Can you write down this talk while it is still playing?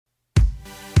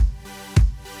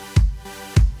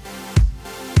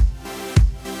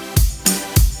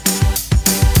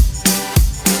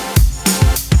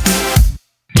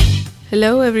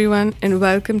Hello, everyone, and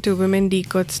welcome to Women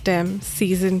Decode STEM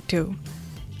Season 2.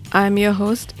 I'm your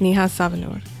host, Neha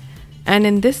Savanur, and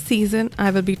in this season, I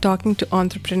will be talking to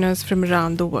entrepreneurs from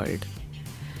around the world.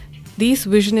 These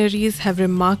visionaries have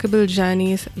remarkable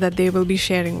journeys that they will be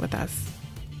sharing with us.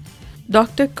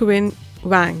 Dr. Quynh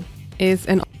Wang is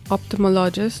an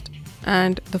ophthalmologist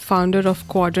and the founder of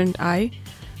Quadrant Eye,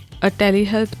 a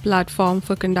telehealth platform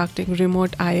for conducting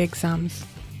remote eye exams.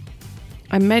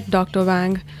 I met Dr.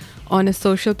 Wang on a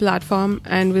social platform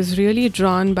and was really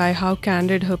drawn by how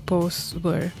candid her posts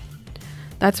were.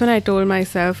 That's when I told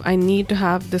myself I need to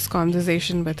have this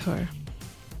conversation with her.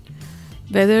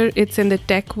 Whether it's in the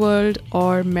tech world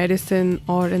or medicine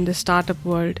or in the startup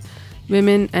world,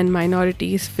 women and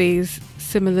minorities face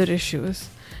similar issues.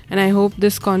 And I hope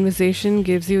this conversation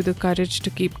gives you the courage to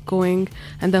keep going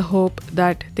and the hope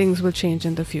that things will change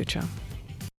in the future.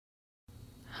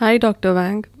 Hi, Dr.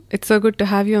 Wang. It's so good to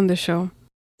have you on the show.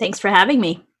 Thanks for having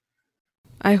me.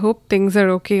 I hope things are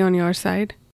okay on your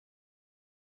side.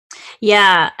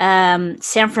 Yeah,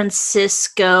 San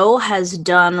Francisco has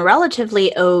done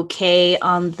relatively okay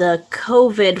on the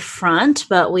COVID front,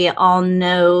 but we all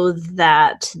know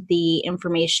that the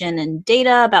information and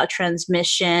data about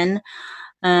transmission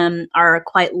are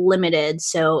quite limited.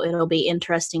 So it'll be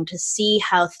interesting to see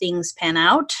how things pan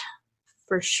out.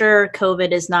 For sure,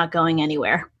 COVID is not going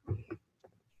anywhere.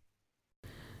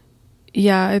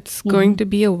 Yeah, it's going to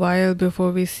be a while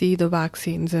before we see the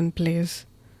vaccines in place.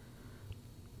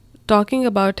 Talking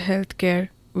about healthcare,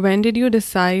 when did you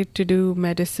decide to do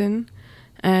medicine?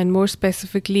 And more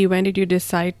specifically, when did you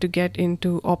decide to get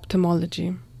into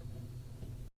ophthalmology?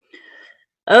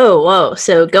 Oh, whoa.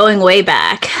 So going way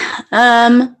back.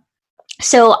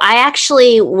 So I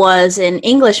actually was an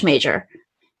English major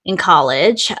in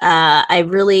college. I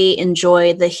really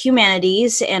enjoy the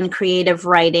humanities and creative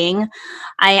writing.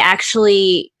 I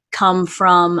actually come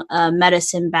from a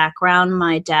medicine background.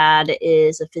 My dad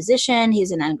is a physician.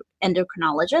 He's an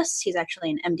endocrinologist. He's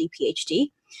actually an MD PhD.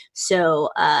 So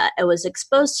I was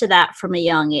exposed to that from a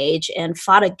young age and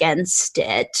fought against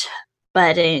it.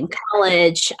 But in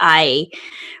college, I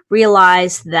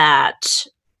realized that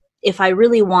if I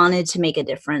really wanted to make a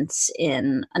difference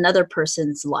in another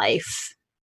person's life,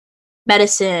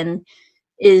 medicine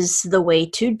is the way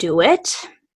to do it.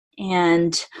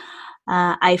 And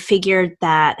I figured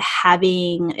that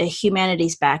having a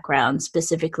humanities background,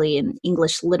 specifically in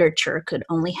English literature, could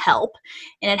only help.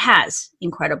 And it has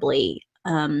incredibly.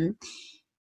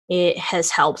 It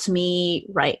has helped me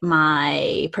write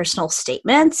my personal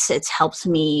statements. It's helped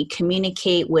me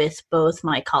communicate with both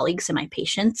my colleagues and my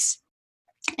patients.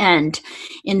 And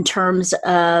in terms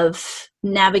of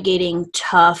navigating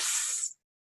tough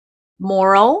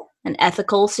moral and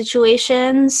ethical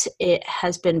situations, it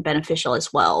has been beneficial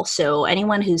as well. So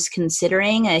anyone who's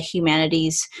considering a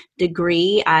humanities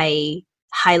degree, I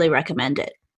highly recommend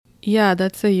it. Yeah,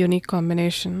 that's a unique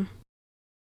combination.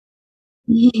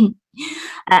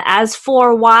 As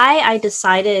for why I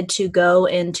decided to go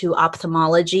into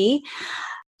ophthalmology,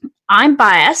 I'm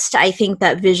biased. I think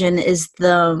that vision is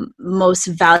the most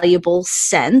valuable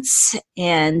sense,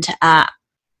 and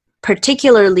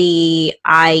particularly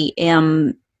I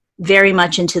am very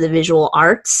much into the visual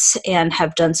arts and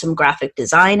have done some graphic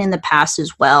design in the past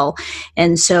as well,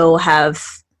 and so have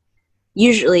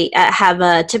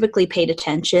typically paid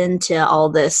attention to all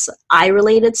this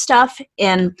eye-related stuff.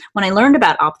 And when I learned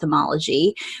about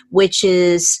ophthalmology, which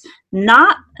is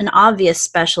not an obvious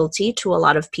specialty to a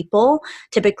lot of people,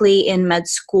 typically in med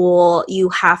school, you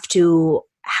have to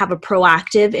have a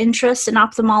proactive interest in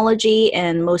ophthalmology,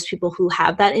 and most people who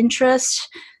have that interest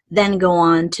then go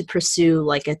on to pursue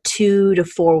like a 2 to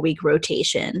 4 week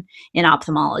rotation in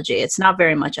ophthalmology. It's not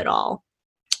very much at all.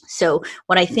 So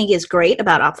what I think is great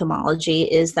about ophthalmology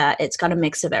is that it's got a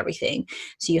mix of everything.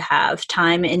 So you have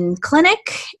time in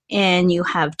clinic and you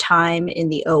have time in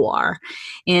the OR.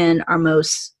 And our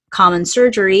most common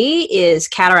surgery is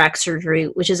cataract surgery,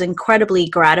 which is incredibly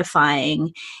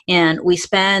gratifying. And we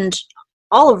spend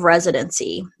all of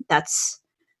residency, that's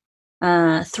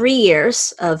 3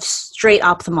 years of straight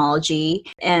ophthalmology,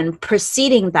 and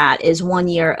preceding that is 1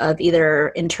 year of either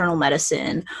internal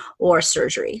medicine or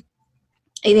surgery.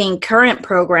 I think current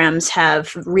programs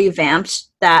have revamped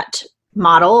that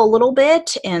model a little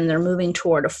bit, and they're moving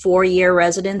toward a 4-year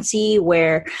residency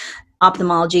where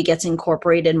ophthalmology gets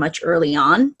incorporated much early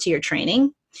on to your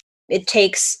training. It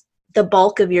takes the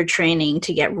bulk of your training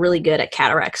to get really good at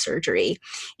cataract surgery.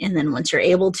 And then once you're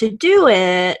able to do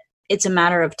it, it's a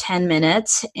matter of 10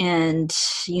 minutes and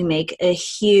you make a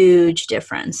huge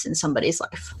difference in somebody's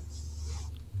life.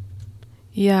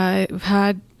 Yeah,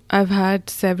 I've had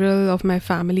several of my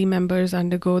family members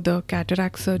undergo the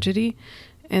cataract surgery,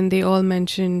 and they all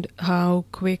mentioned how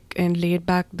quick and laid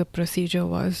back the procedure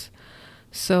was.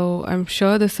 So I'm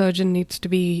sure the surgeon needs to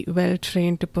be well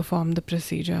trained to perform the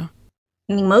procedure.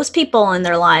 I mean, most people in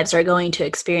their lives are going to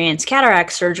experience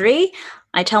cataract surgery.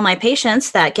 I tell my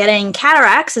patients that getting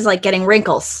cataracts is like getting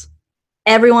wrinkles.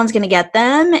 Everyone's going to get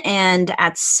them, and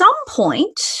at some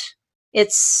point,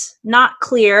 it's not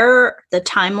clear the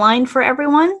timeline for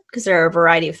everyone because there are a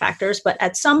variety of factors, but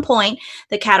at some point,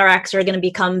 the cataracts are going to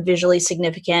become visually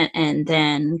significant, and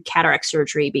then cataract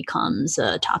surgery becomes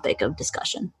a topic of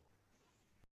discussion.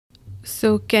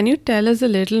 So can you tell us a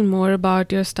little more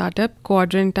about your startup,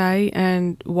 Quadrant Eye,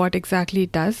 and what exactly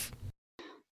it does?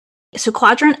 So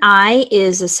Quadrant Eye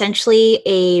is essentially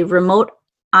a remote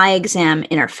eye exam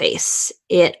interface.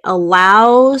 It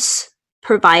allows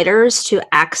providers to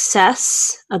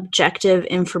access objective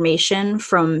information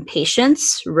from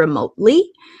patients remotely.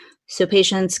 So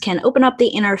patients can open up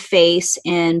the interface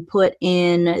and put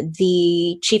in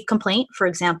the chief complaint, for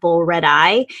example, red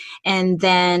eye, and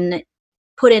then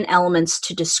put in elements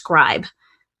to describe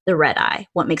the red eye.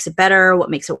 What makes it better?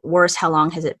 What makes it worse? How long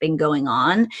has it been going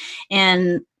on?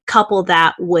 And couple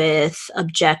that with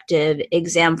objective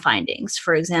exam findings.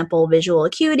 For example, visual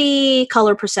acuity,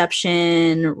 color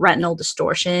perception, retinal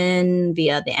distortion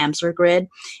via the Amsler grid,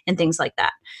 and things like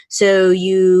that. So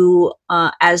you,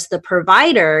 as the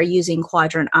provider using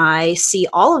Quadrant Eye, see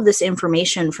all of this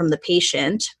information from the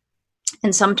patient.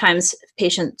 And sometimes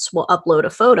patients will upload a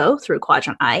photo through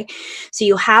Quadrant Eye. So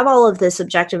you have all of this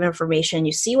objective information.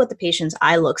 You see what the patient's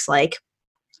eye looks like.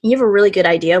 You have a really good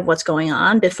idea of what's going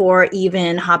on before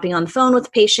even hopping on the phone with the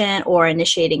patient or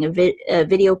initiating a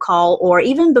video call, or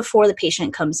even before the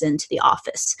patient comes into the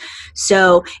office.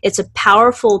 So it's a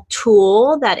powerful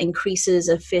tool that increases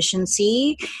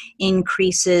efficiency,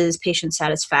 increases patient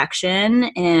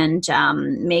satisfaction, and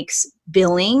makes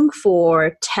billing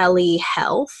for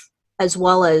telehealth as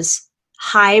well as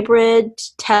hybrid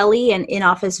tele and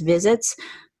in-office visits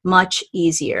much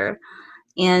easier.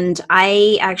 And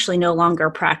I actually no longer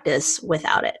practice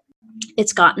without it.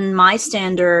 It's gotten my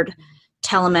standard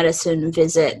telemedicine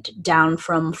visit down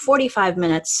from 45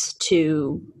 minutes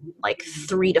to like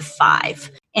 3 to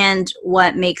 5. And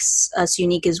what makes us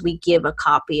unique is we give a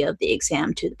copy of the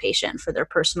exam to the patient for their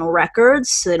personal records,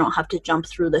 so they don't have to jump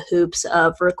through the hoops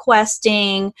of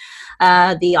requesting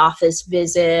the office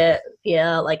visit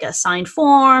via like a signed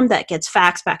form that gets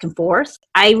faxed back and forth.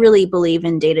 I really believe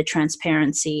in data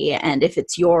transparency, and if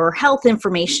it's your health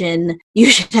information, you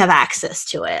should have access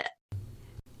to it.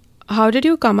 How did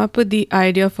you come up with the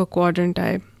idea for Quadrant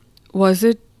Eye? Was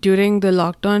it during the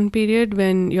lockdown period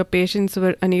when your patients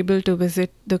were unable to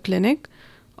visit the clinic,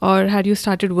 or had you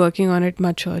started working on it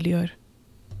much earlier?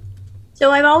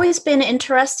 So I've always been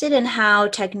interested in how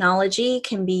technology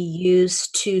can be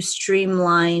used to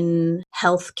streamline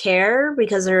healthcare,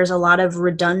 because there's a lot of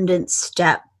redundant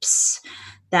steps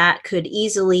that could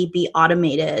easily be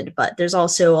automated, but there's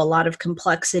also a lot of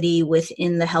complexity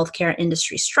within the healthcare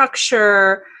industry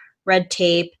structure, red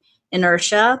tape,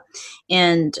 inertia,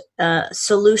 and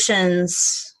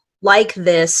solutions like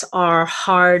this are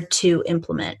hard to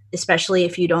implement, especially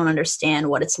if you don't understand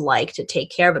what it's like to take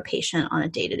care of a patient on a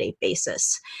day-to-day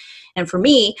basis. And for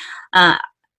me, I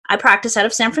practice out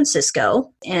of San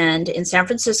Francisco, and in San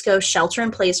Francisco,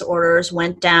 shelter-in-place orders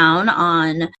went down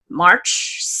on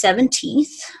March 17th,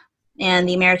 and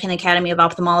the American Academy of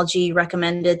Ophthalmology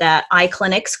recommended that eye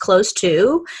clinics close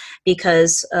too,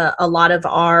 because a lot of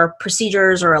our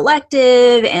procedures are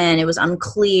elective, and it was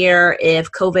unclear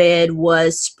if COVID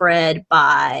was spread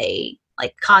by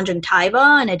like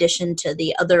conjunctiva in addition to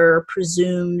the other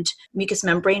presumed mucous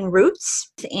membrane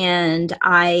routes. And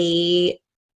I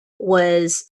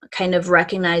was kind of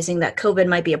recognizing that COVID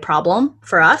might be a problem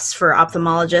for us, for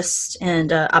ophthalmologists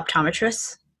and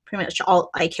optometrists, pretty much all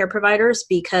eye care providers,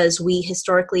 because we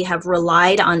historically have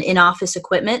relied on in-office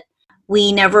equipment.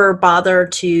 We never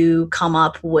bothered to come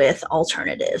up with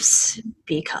alternatives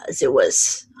because it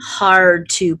was hard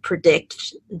to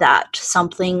predict that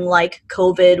something like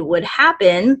COVID would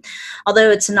happen,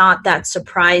 although it's not that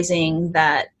surprising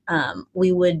that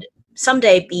we would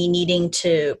someday be needing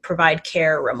to provide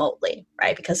care remotely,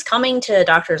 right? Because coming to a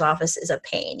doctor's office is a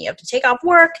pain. You have to take off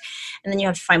work, and then you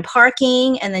have to find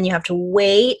parking, and then you have to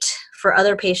wait for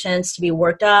other patients to be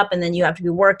worked up, and then you have to be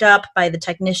worked up by the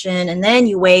technician, and then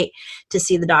you wait to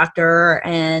see the doctor.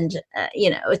 And,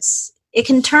 it's it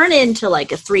can turn into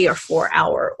like a 3 or 4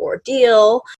 hour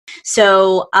ordeal.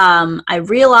 So I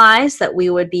realized that we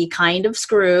would be kind of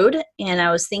screwed. And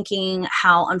I was thinking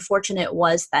how unfortunate it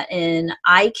was that in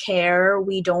eye care,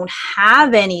 we don't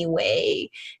have any way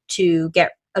to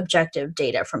get objective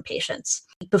data from patients.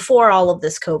 Before all of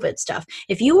this COVID stuff,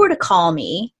 if you were to call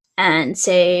me and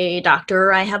say,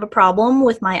 doctor, I have a problem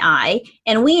with my eye,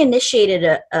 and we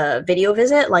initiated a video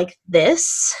visit like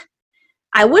this,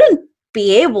 I wouldn't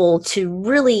be able to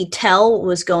really tell what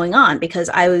was going on because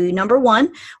I, number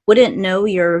one, wouldn't know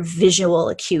your visual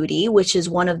acuity, which is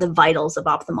one of the vitals of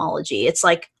ophthalmology. It's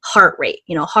like heart rate,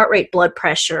 heart rate, blood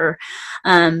pressure.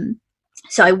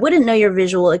 So I wouldn't know your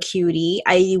visual acuity.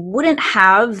 I wouldn't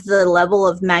have the level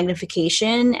of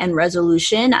magnification and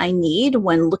resolution I need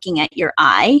when looking at your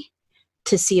eye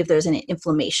to see if there's any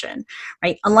inflammation,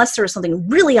 right? Unless there was something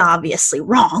really obviously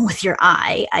wrong with your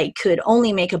eye, I could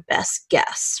only make a best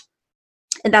guess.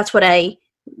 And that's what I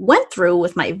went through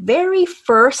with my very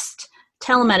first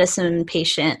telemedicine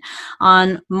patient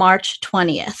on March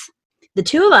 20th. The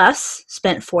two of us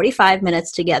spent 45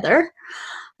 minutes together.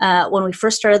 When we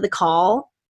first started the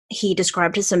call, he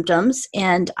described his symptoms,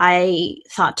 and I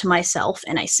thought to myself,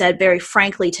 and I said very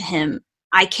frankly to him,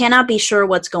 I cannot be sure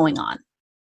what's going on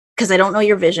because I don't know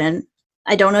your vision.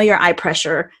 I don't know your eye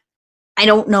pressure. I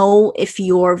don't know if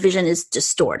your vision is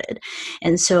distorted.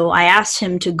 And so I asked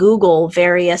him to Google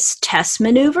various test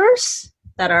maneuvers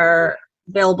that are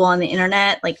available on the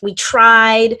internet. Like we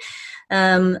tried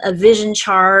a vision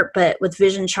chart, but with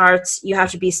vision charts, you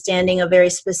have to be standing a very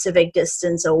specific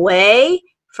distance away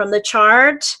from the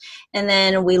chart. And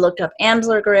then we looked up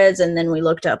Amsler grids, and then we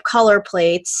looked up color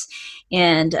plates,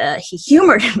 and he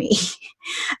humored me.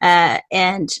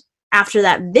 And after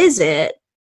that visit,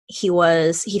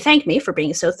 he thanked me for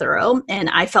being so thorough, and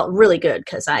I felt really good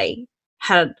because I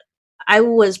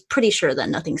was pretty sure that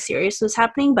nothing serious was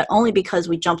happening, but only because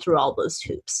we jumped through all those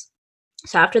hoops.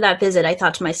 So after that visit, I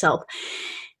thought to myself,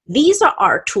 these are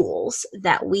our tools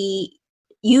that we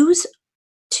use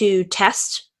to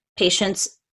test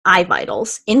patients' eye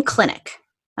vitals in clinic.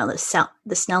 Now the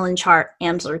Snellen chart,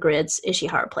 Amsler grids,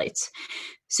 Ishihara plates.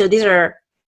 So these are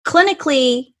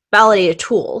clinically validated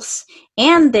tools,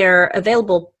 and they're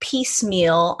available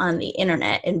piecemeal on the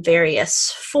internet in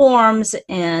various forms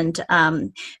and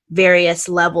various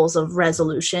levels of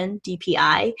resolution,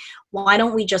 DPI. Why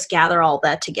don't we just gather all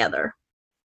that together?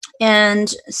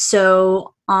 And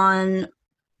so on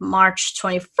March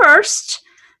 21st,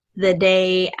 the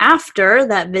day after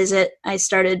that visit, I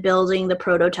started building the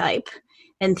prototype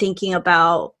and thinking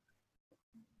about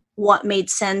what made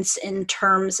sense in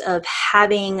terms of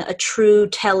having a true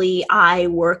tele-eye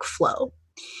workflow.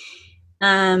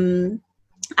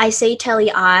 I say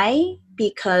tele-eye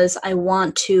because I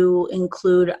want to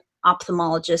include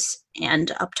ophthalmologists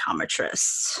and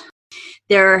optometrists.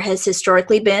 There has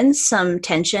historically been some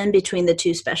tension between the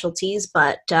two specialties,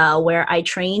 but where I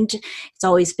trained, it's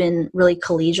always been really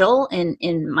collegial.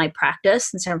 In my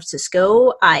practice in San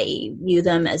Francisco, I view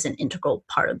them as an integral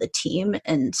part of the team.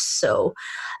 And so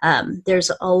there's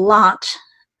a lot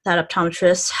that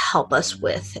optometrists help us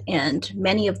with, and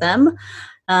many of them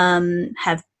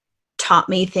have taught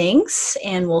me things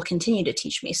and will continue to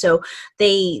teach me. So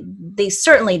they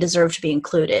certainly deserve to be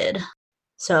included.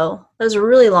 So that was a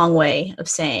really long way of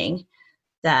saying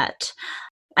that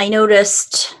I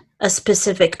noticed a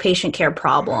specific patient care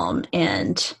problem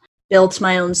and built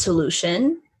my own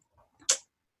solution.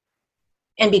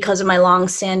 And because of my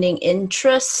long-standing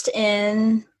interest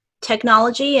in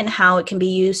technology and how it can be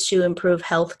used to improve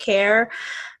healthcare,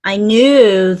 I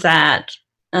knew that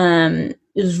it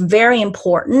was very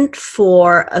important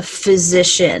for a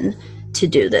physician to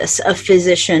do this, a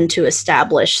physician to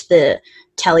establish the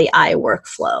tele-eye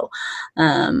workflow,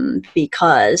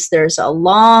 because there's a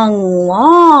long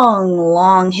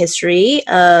history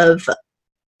of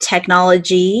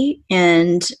technology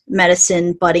and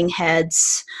medicine butting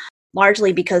heads,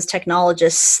 largely because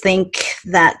technologists think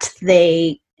that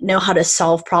they know how to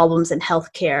solve problems in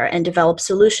healthcare and develop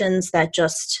solutions that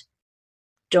just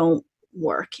don't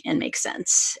work and make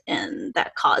sense. And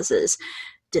that causes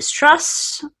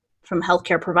distrust from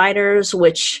healthcare providers,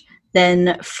 which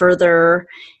then further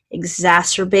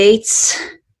exacerbates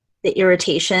the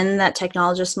irritation that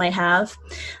technologists might have.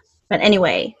 But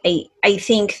anyway, I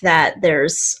think that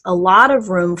there's a lot of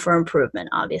room for improvement,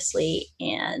 obviously,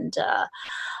 and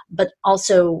but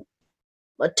also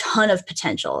a ton of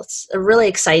potential. It's a really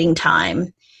exciting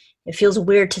time. It feels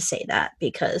weird to say that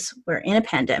because we're in a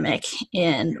pandemic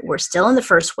and we're still in the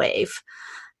first wave.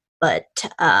 But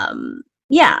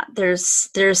yeah, there's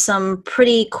some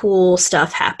pretty cool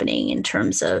stuff happening in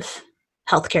terms of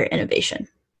healthcare innovation.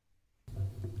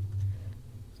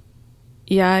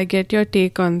 Yeah, I get your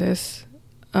take on this.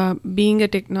 Being a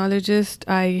technologist,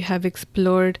 I have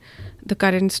explored the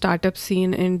current startup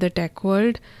scene in the tech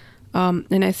world,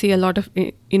 and I see a lot of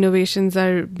innovations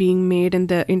are being made in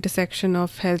the intersection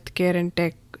of healthcare and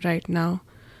tech right now.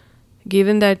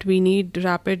 Given that we need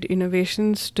rapid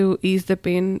innovations to ease the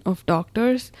pain of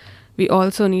doctors, we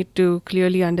also need to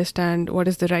clearly understand what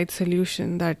is the right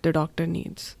solution that the doctor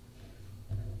needs.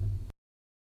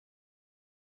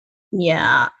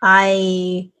 Yeah,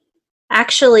 I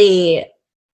actually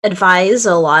advise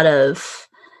a lot of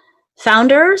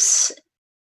founders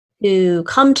who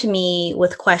come to me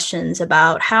with questions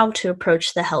about how to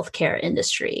approach the healthcare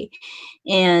industry.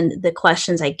 And the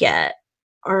questions I get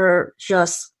are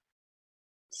just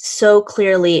so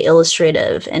clearly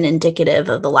illustrative and indicative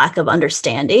of the lack of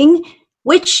understanding,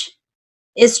 which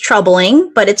is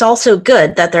troubling, but it's also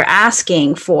good that they're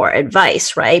asking for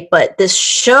advice, right? But this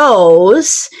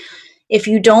shows if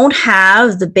you don't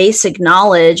have the basic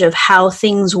knowledge of how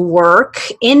things work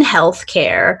in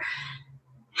healthcare,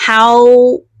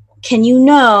 how can you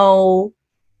know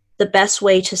the best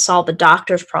way to solve a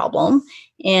doctor's problem?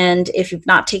 And if you've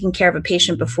not taken care of a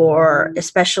patient before,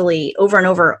 especially over and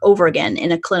over again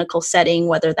in a clinical setting,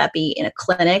 whether that be in a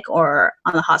clinic or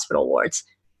on the hospital wards,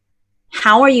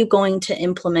 how are you going to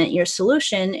implement your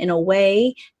solution in a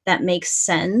way that makes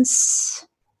sense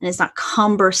and it's not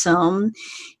cumbersome?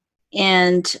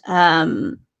 And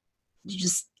I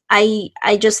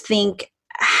just think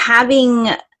having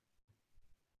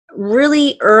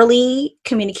really early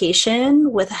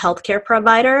communication with a healthcare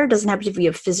provider, doesn't have to be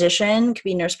a physician, could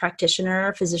be a nurse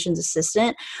practitioner, physician's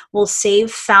assistant, will save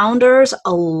founders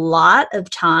a lot of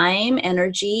time,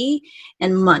 energy,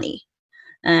 and money.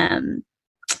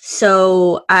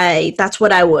 So that's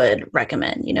what I would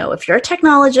recommend. You know, if you're a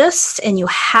technologist and you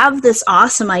have this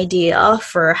awesome idea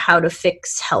for how to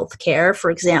fix healthcare,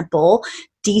 for example,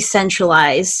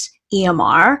 decentralized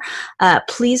EMR,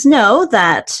 please know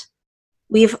that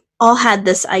we've all had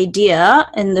this idea,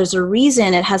 and there's a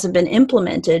reason it hasn't been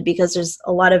implemented because there's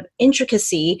a lot of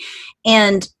intricacy,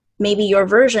 and maybe your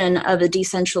version of a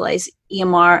decentralized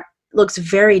EMR looks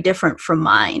very different from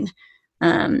mine.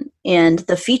 And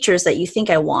the features that you think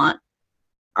I want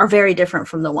are very different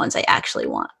from the ones I actually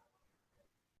want.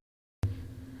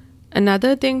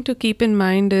 Another thing to keep in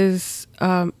mind is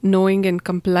knowing and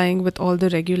complying with all the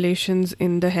regulations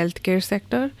in the healthcare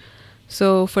sector.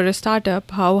 So, for a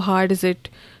startup, how hard is it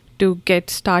to get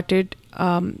started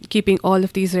keeping all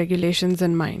of these regulations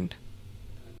in mind?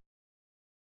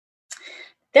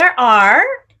 There are,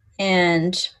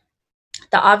 and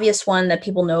the obvious one that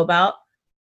people know about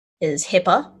is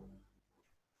HIPAA,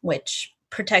 which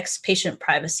protects patient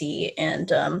privacy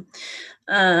and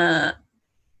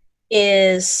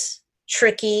is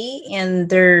tricky. And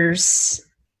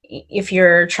if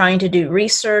you're trying to do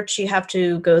research, you have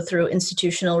to go through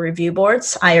institutional review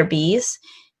boards, IRBs.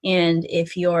 And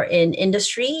if you're in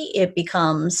industry, it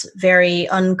becomes very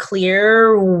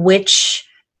unclear which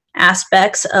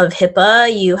aspects of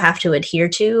HIPAA you have to adhere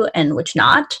to and which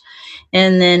not.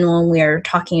 And then when we're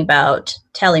talking about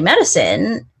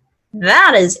telemedicine,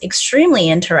 that is extremely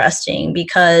interesting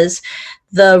because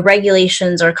the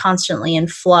regulations are constantly in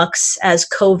flux as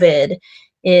COVID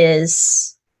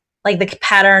is, like, the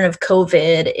pattern of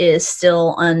COVID is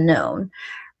still unknown,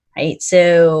 right?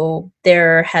 So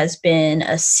there has been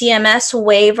a CMS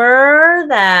waiver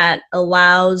that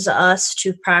allows us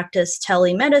to practice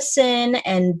telemedicine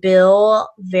and bill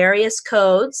various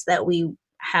codes that we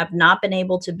have not been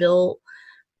able to bill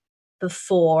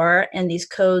before, and these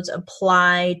codes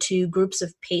apply to groups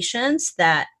of patients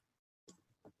that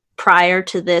prior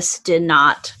to this could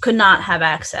not have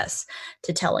access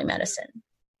to telemedicine.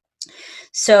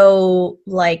 So,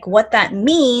 like, what that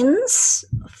means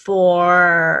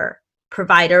for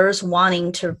providers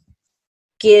wanting to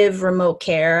give remote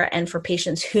care and for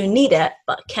patients who need it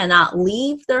but cannot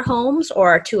leave their homes or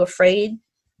are too afraid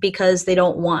because they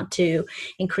don't want to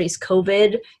increase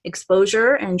COVID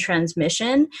exposure and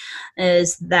transmission,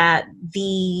 is that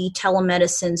the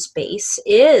telemedicine space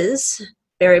is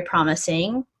very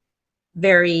promising,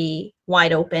 very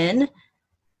wide open.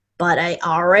 But I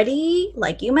already,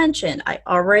 like you mentioned, I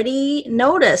already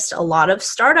noticed a lot of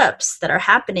startups that are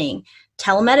happening,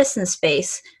 telemedicine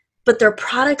space, but their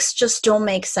products just don't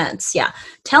make sense. Yeah,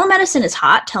 telemedicine is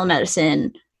hot.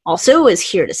 Telemedicine also is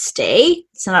here to stay.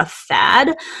 It's not a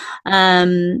fad.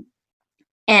 And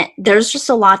there's just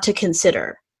a lot to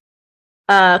consider.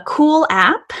 A cool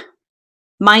app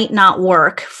might not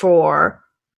work for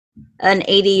an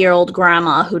 80-year-old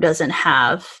grandma who doesn't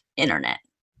have internet.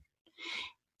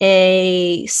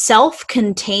 A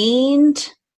self-contained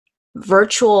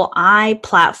virtual eye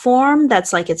platform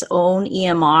that's like its own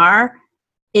EMR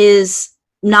is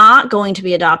not going to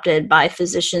be adopted by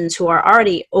physicians who are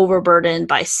already overburdened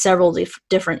by several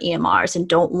different EMRs and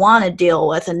don't want to deal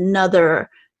with another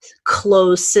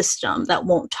closed system that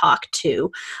won't talk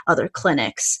to other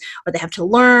clinics, or they have to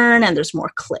learn and there's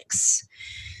more clicks.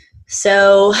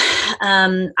 So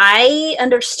I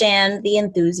understand the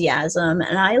enthusiasm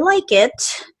and I like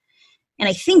it. And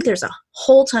I think there's a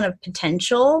whole ton of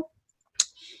potential.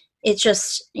 It's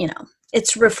just,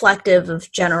 it's reflective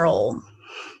of general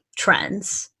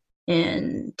trends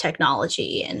in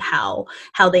technology and how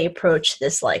they approach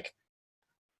this like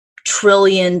 $1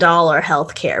 trillion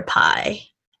healthcare pie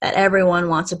that everyone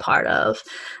wants a part of.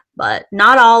 But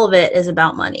not all of it is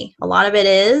about money. A lot of it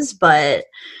is, but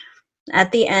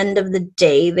at the end of the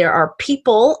day, there are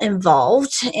people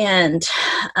involved, and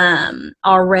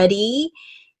already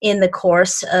in the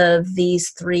course of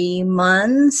these 3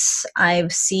 months,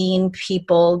 I've seen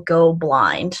people go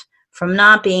blind from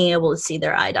not being able to see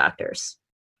their eye doctors.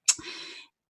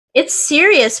 It's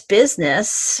serious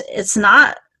business. It's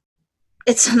not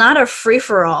a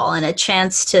free-for-all and a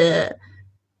chance to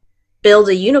build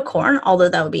a unicorn, although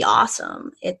that would be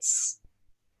awesome.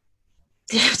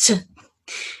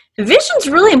 Vision's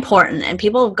really important, and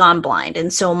people have gone blind.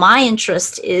 And so my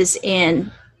interest is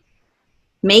in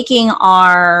making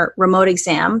our remote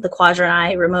exam, the Quadrant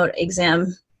Eye remote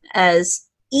exam, as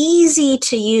easy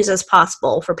to use as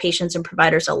possible for patients and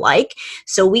providers alike,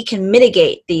 so we can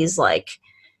mitigate these like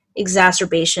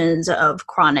exacerbations of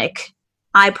chronic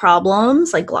eye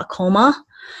problems like glaucoma,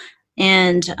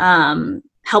 and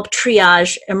help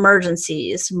triage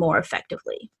emergencies more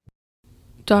effectively.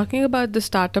 Talking about the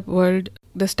startup world,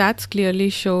 the stats clearly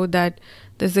show that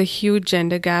there's a huge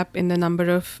gender gap in the number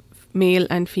of male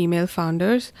and female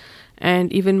founders,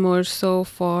 and even more so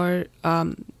for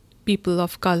people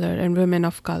of color and women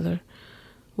of color.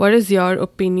 What is your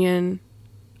opinion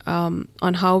on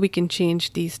how we can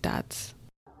change these stats?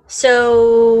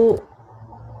 So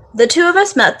the two of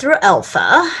us met through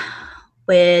Alpha,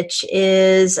 which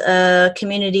is a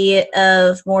community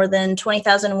of more than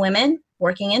 20,000 women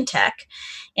working in tech.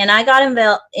 And I got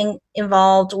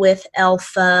involved with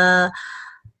Alpha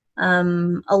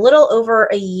a little over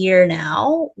a year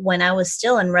now, when I was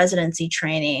still in residency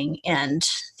training and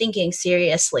thinking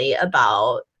seriously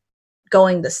about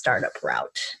going the startup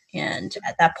route. And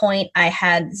at that point, I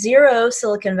had 0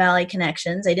 Silicon Valley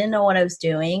connections. I didn't know what I was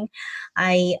doing.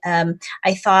 I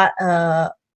thought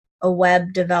a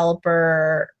web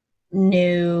developer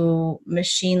knew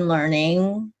machine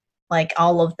learning. Like,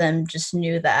 all of them just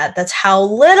knew that. That's how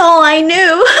little I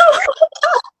knew.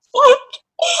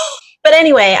 But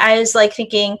anyway, I was like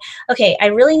thinking, okay, I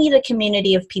really need a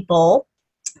community of people,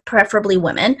 preferably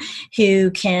women,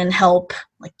 who can help,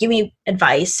 like, give me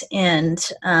advice, and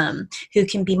who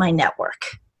can be my network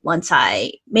once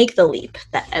I make the leap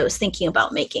that I was thinking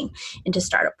about making into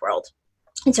startup world.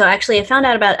 And so actually I found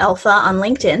out about Alpha on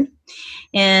LinkedIn,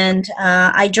 and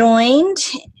I joined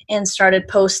and started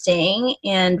posting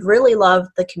and really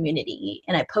loved the community.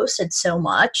 And I posted so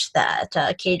much that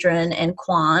Kadron and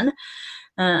Quan,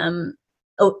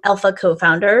 Alpha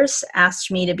co-founders, asked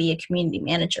me to be a community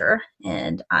manager.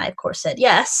 And I, of course, said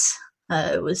yes.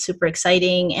 It was super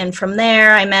exciting. And from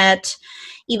there, I met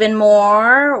even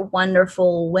more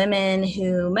wonderful women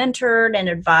who mentored and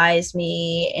advised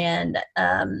me, and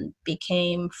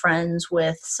became friends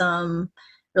with some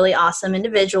really awesome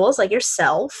individuals like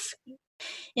yourself.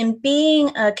 In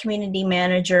being a community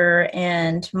manager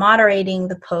and moderating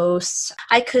the posts,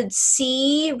 I could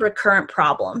see recurrent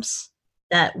problems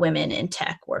that women in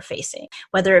tech were facing,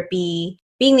 whether it be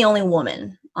being the only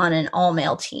woman on an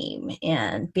all-male team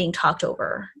and being talked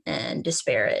over and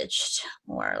disparaged,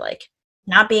 or like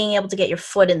not being able to get your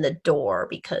foot in the door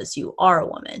because you are a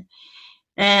woman,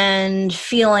 and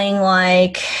feeling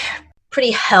like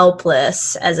pretty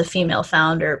helpless as a female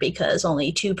founder because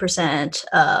only 2%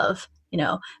 of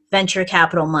venture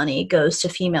capital money goes to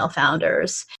female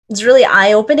founders. It's really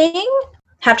eye-opening.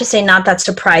 Have to say, not that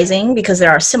surprising, because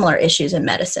there are similar issues in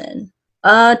medicine.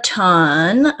 A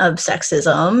ton of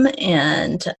sexism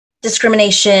and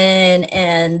discrimination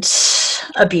and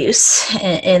abuse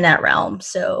in that realm.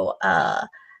 So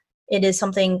it is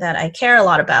something that I care a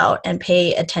lot about and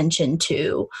pay attention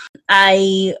to.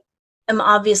 I am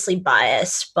obviously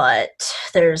biased, but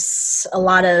there's a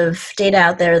lot of data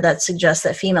out there that suggests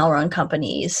that female-run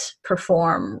companies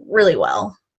perform really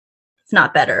well, if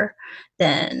not better,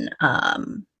 than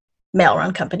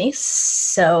male-run companies.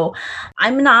 So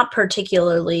I'm not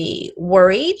particularly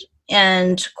worried,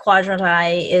 and Quadrant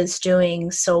Eye is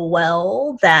doing so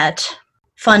well that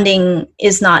funding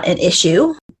is not an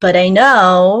issue. But I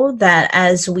know that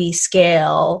as we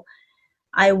scale,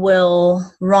 I will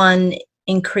run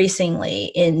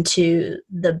increasingly into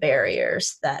the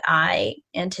barriers that I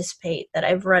anticipate, that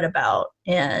I've read about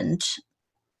and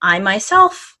I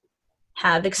myself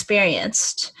have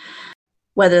experienced,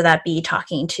 whether that be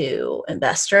talking to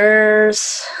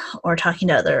investors or talking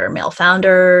to other male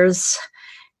founders,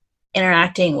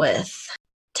 interacting with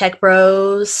tech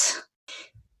bros.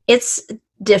 It's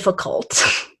difficult.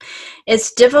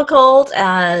 It's difficult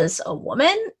as a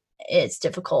woman. It's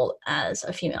difficult as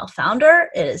a female founder.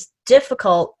 It is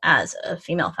difficult as a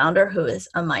female founder who is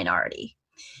a minority,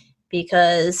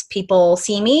 because people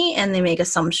see me and they make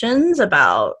assumptions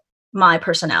about my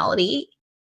personality.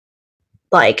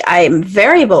 Like, I'm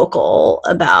very vocal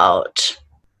about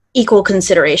equal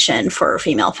consideration for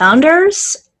female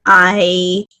founders.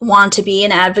 I want to be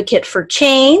an advocate for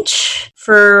change,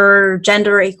 for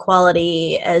gender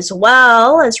equality as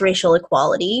well as racial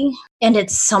equality. And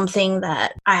it's something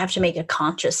that I have to make a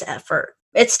conscious effort.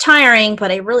 It's tiring,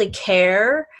 but I really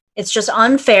care. It's just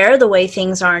unfair the way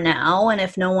things are now. And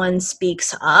if no one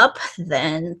speaks up,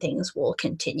 then things will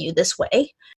continue this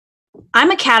way. I'm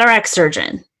a cataract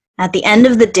surgeon. At the end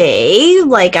of the day,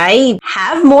 like, I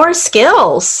have more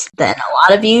skills than a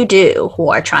lot of you do who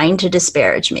are trying to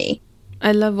disparage me.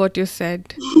 I love what you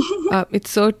said.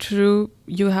 It's so true.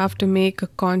 You have to make a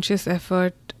conscious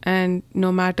effort, and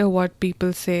no matter what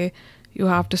people say, you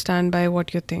have to stand by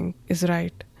what you think is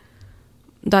right.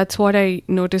 That's what I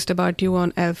noticed about you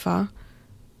on Alpha.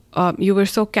 You were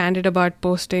so candid about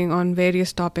posting on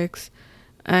various topics,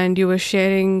 and you were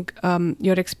sharing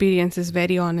your experiences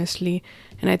very honestly.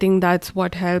 And I think that's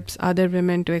what helps other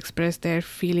women to express their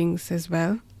feelings as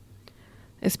well.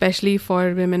 Especially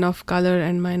for women of color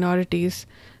and minorities,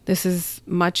 this is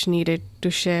much needed,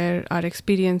 to share our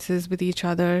experiences with each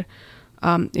other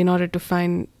in order to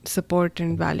find support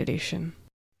and validation.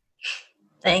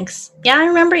 Thanks. Yeah, I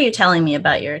remember you telling me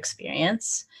about your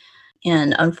experience.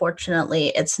 And unfortunately,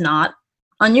 it's not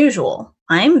unusual.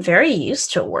 I'm very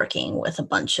used to working with a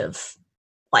bunch of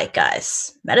white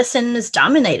guys. Medicine is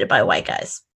dominated by white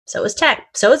guys. So is tech.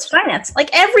 So is finance. Like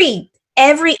every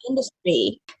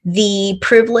industry, the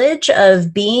privilege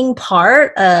of being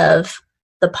part of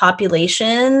the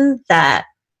population that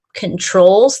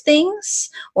controls things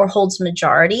or holds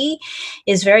majority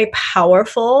is very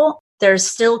powerful. There's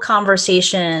still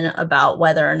conversation about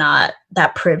whether or not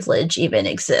that privilege even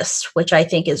exists, which I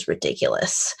think is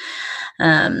ridiculous.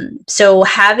 So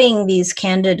having these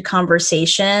candid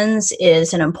conversations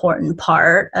is an important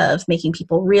part of making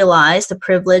people realize the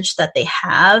privilege that they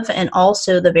have, and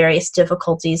also the various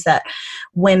difficulties that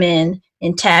women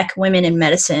in tech, women in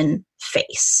medicine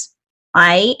face.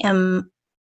 I am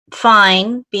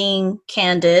fine being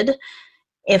candid.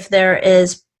 If there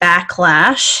is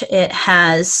backlash, it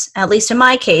has, at least in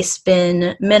my case,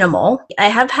 been minimal. I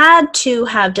have had to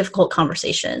have difficult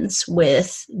conversations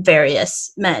with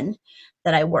various men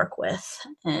that I work with,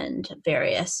 and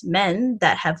various men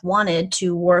that have wanted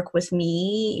to work with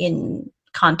me in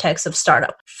context of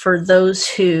startup. For those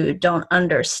who don't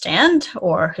understand,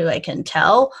 or who I can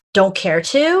tell don't care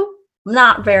to, I'm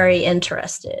not very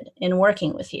interested in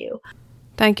working with you.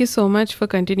 Thank you so much for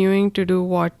continuing to do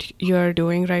what you're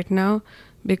doing right now,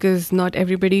 because not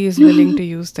everybody is willing to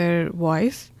use their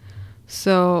voice.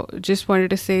 So just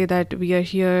wanted to say that we are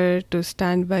here to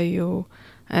stand by you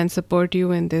and support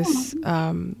you in this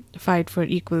fight for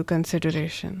equal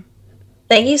consideration.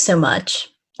 Thank you so much.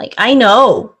 Like, I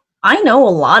know a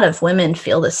lot of women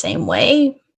feel the same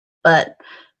way, but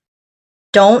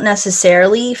don't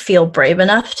necessarily feel brave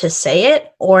enough to say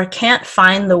it, or can't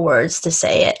find the words to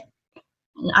say it.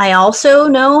 I also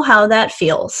know how that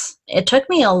feels. It took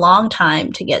me a long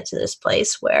time to get to this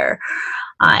place where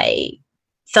I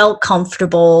felt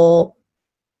comfortable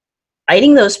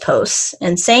writing those posts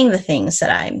and saying the things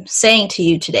that I'm saying to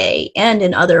you today and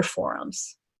in other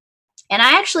forums. And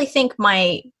I actually think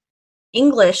my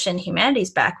English and humanities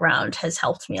background has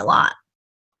helped me a lot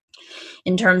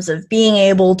in terms of being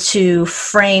able to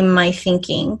frame my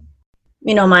thinking.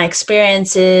 You know, my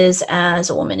experiences as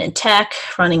a woman in tech,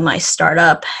 running my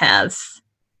startup, have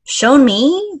shown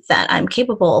me that I'm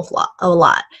capable of a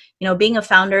lot. You know, being a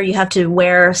founder, you have to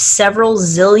wear several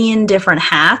zillion different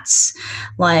hats.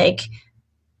 Like,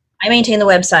 I maintain the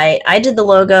website, I did the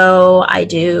logo, I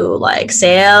do like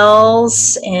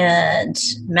sales and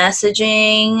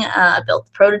messaging, built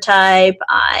the prototype,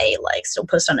 I like still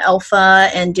post on Alpha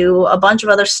and do a bunch of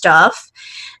other stuff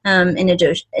in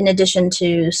addition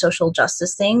to social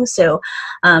justice things. So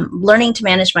learning to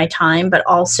manage my time, but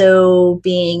also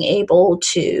being able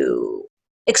to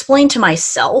explain to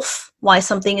myself why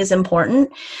something is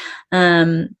important,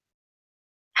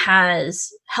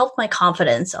 has helped my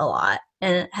confidence a lot,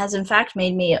 and it has in fact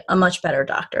made me a much better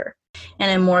doctor,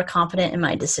 and I'm more confident in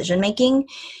my decision making.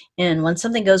 And when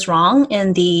something goes wrong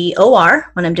in the OR,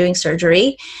 when I'm doing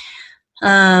surgery,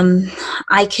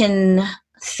 I can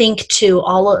think to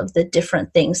all of the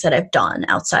different things that I've done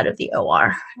outside of the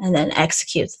OR and then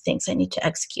execute the things I need to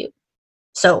execute.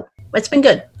 So it's been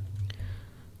good.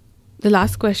 The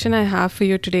last question I have for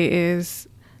you today is,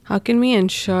 how can we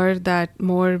ensure that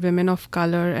more women of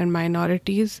color and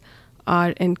minorities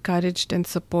are encouraged and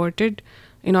supported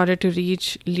in order to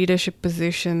reach leadership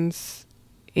positions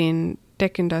in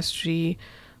tech industry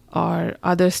or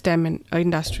other STEM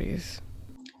industries?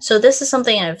 So this is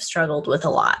something I've struggled with a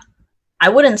lot. I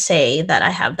wouldn't say that I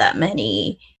have that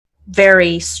many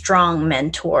very strong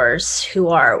mentors who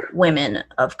are women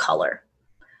of color,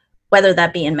 whether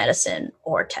that be in medicine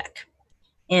or tech.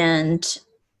 And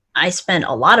I spent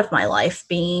a lot of my life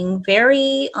being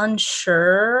very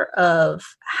unsure of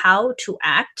how to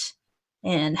act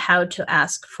and how to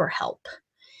ask for help.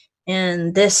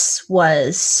 And this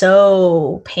was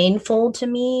so painful to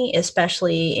me,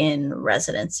 especially in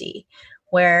residency,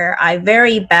 where I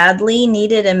very badly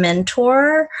needed a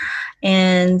mentor.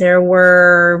 And there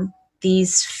were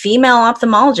these female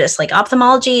ophthalmologists. Like,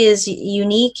 ophthalmology is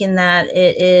unique in that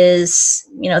it is,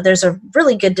 there's a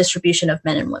really good distribution of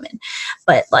men and women.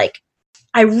 But like,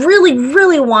 I really,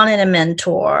 really wanted a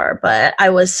mentor, but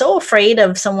I was so afraid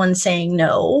of someone saying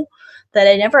no that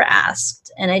I never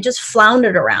asked. And I just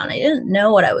floundered around. I didn't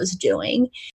know what I was doing.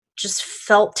 Just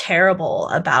felt terrible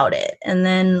about it. And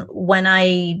then when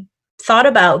I thought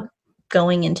about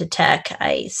going into tech,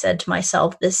 I said to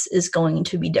myself, this is going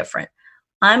to be different.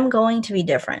 I'm going to be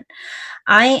different.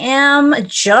 I am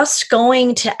just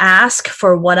going to ask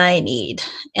for what I need.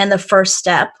 And the first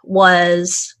step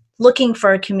was looking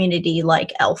for a community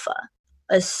like Alpha.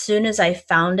 As soon as I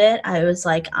found it, I was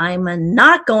like, I'm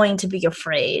not going to be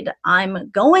afraid. I'm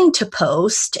going to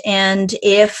post. And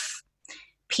if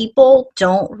people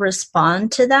don't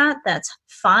respond to that, that's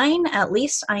fine. At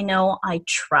least I know I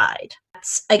tried.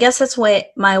 I guess that's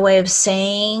my way of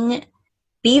saying,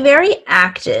 be very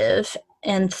active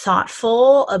and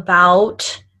thoughtful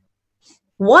about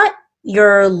what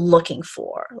you're looking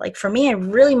for. Like, for me, I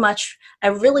really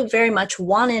very much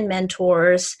wanted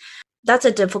mentors. That's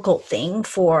a difficult thing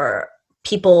for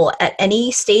people at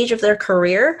any stage of their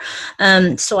career.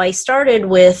 So I started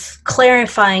with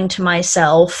clarifying to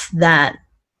myself that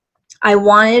I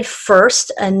wanted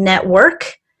first a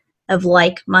network of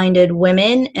like-minded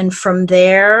women. And from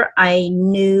there, I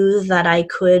knew that I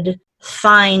could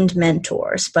find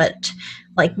mentors. But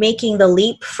like, making the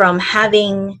leap from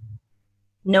having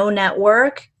no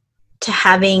network to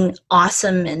having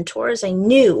awesome mentors, I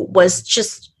knew was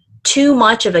just too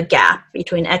much of a gap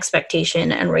between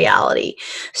expectation and reality.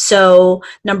 So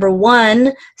number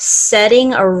one,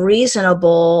 setting a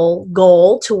reasonable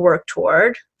goal to work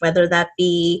toward, whether that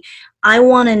be, I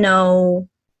want to know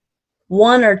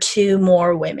one or two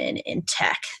more women in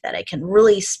tech that I can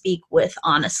really speak with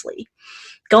honestly.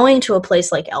 Going to a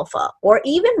place like Alpha, or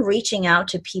even reaching out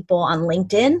to people on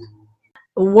LinkedIn.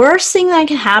 Worst thing that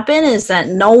can happen is that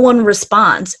no one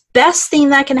responds. Best thing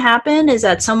that can happen is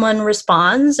that someone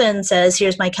responds and says,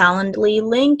 here's my Calendly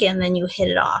link, and then you hit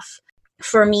it off.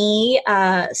 For me,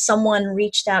 someone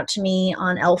reached out to me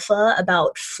on Alpha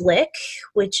about Flick,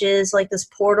 which is like this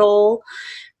portal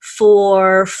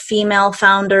for female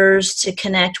founders to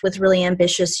connect with really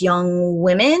ambitious young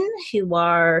women who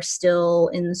are still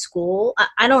in school.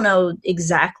 I don't know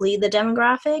exactly the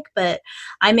demographic, but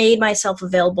I made myself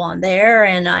available on there,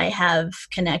 and I have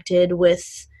connected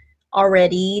with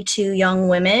already 2 young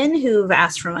women who've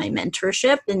asked for my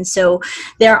mentorship. And so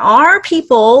there are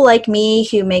people like me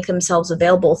who make themselves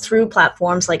available through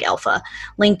platforms like Alpha,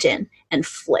 LinkedIn, and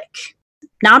Flick.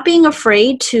 Not being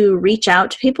afraid to reach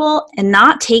out to people and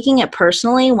not taking it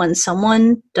personally when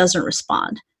someone doesn't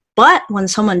respond. But when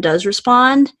someone does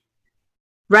respond,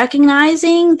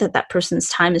 recognizing that that person's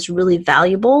time is really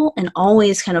valuable and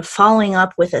always kind of following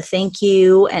up with a thank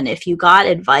you. And if you got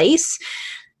advice,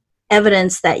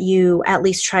 evidence that you at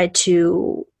least tried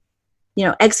to,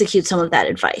 execute some of that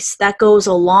advice. That goes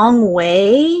a long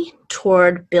way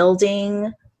toward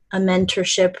building a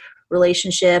mentorship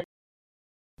relationship.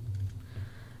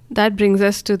 That brings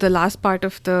us to the last part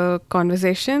of the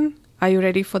conversation. Are you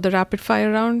ready for the rapid fire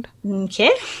round?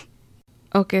 Okay.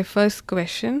 Okay, first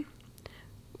question.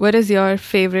 What is your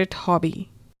favorite hobby?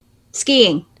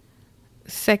 Skiing.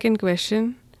 Second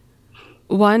question.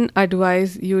 One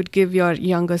advice you would give your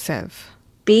younger self?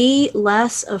 Be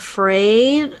less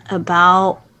afraid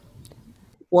about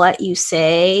what you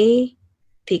say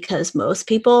because most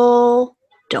people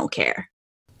don't care.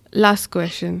 Last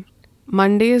question.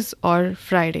 Mondays or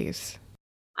Fridays?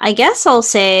 I guess I'll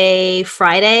say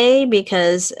Friday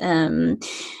because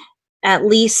at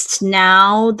least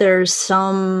now there's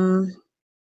still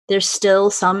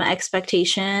some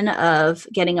expectation of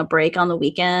getting a break on the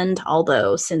weekend,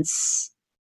 although since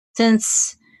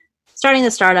starting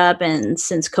the startup and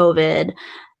since COVID,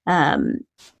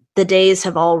 the days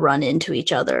have all run into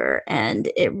each other, and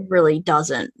it really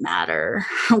doesn't matter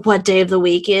what day of the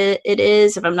week it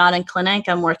is. If I'm not in clinic,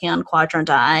 I'm working on Quadrant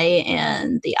I,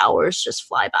 and the hours just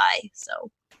fly by.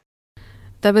 So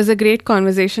That was a great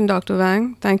conversation, Dr.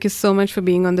 Wang. Thank you so much for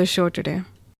being on the show today.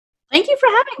 thank you for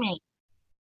having me.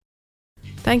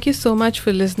 Thank you so much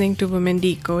for listening to Women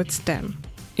Decode STEM.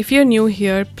 If you're new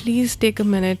here, please take a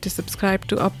minute to subscribe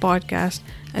to our podcast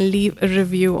and leave a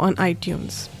review on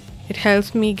iTunes. It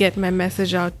helps me get my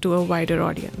message out to a wider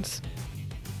audience.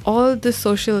 All the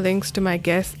social links to my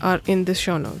guests are in the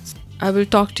show notes. I will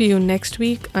talk to you next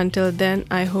week. Until then,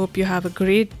 I hope you have a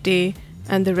great day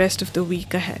and the rest of the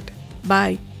week ahead.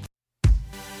 Bye.